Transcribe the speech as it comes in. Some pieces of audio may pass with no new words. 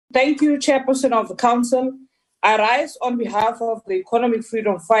Thank you, Chairperson of the Council. I rise on behalf of the economic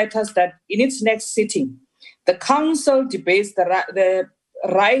freedom fighters that in its next sitting, the Council debates the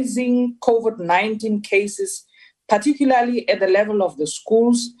rising COVID-19 cases, particularly at the level of the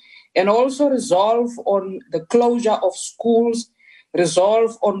schools, and also resolve on the closure of schools,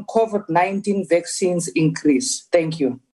 resolve on COVID-19 vaccines increase. Thank you.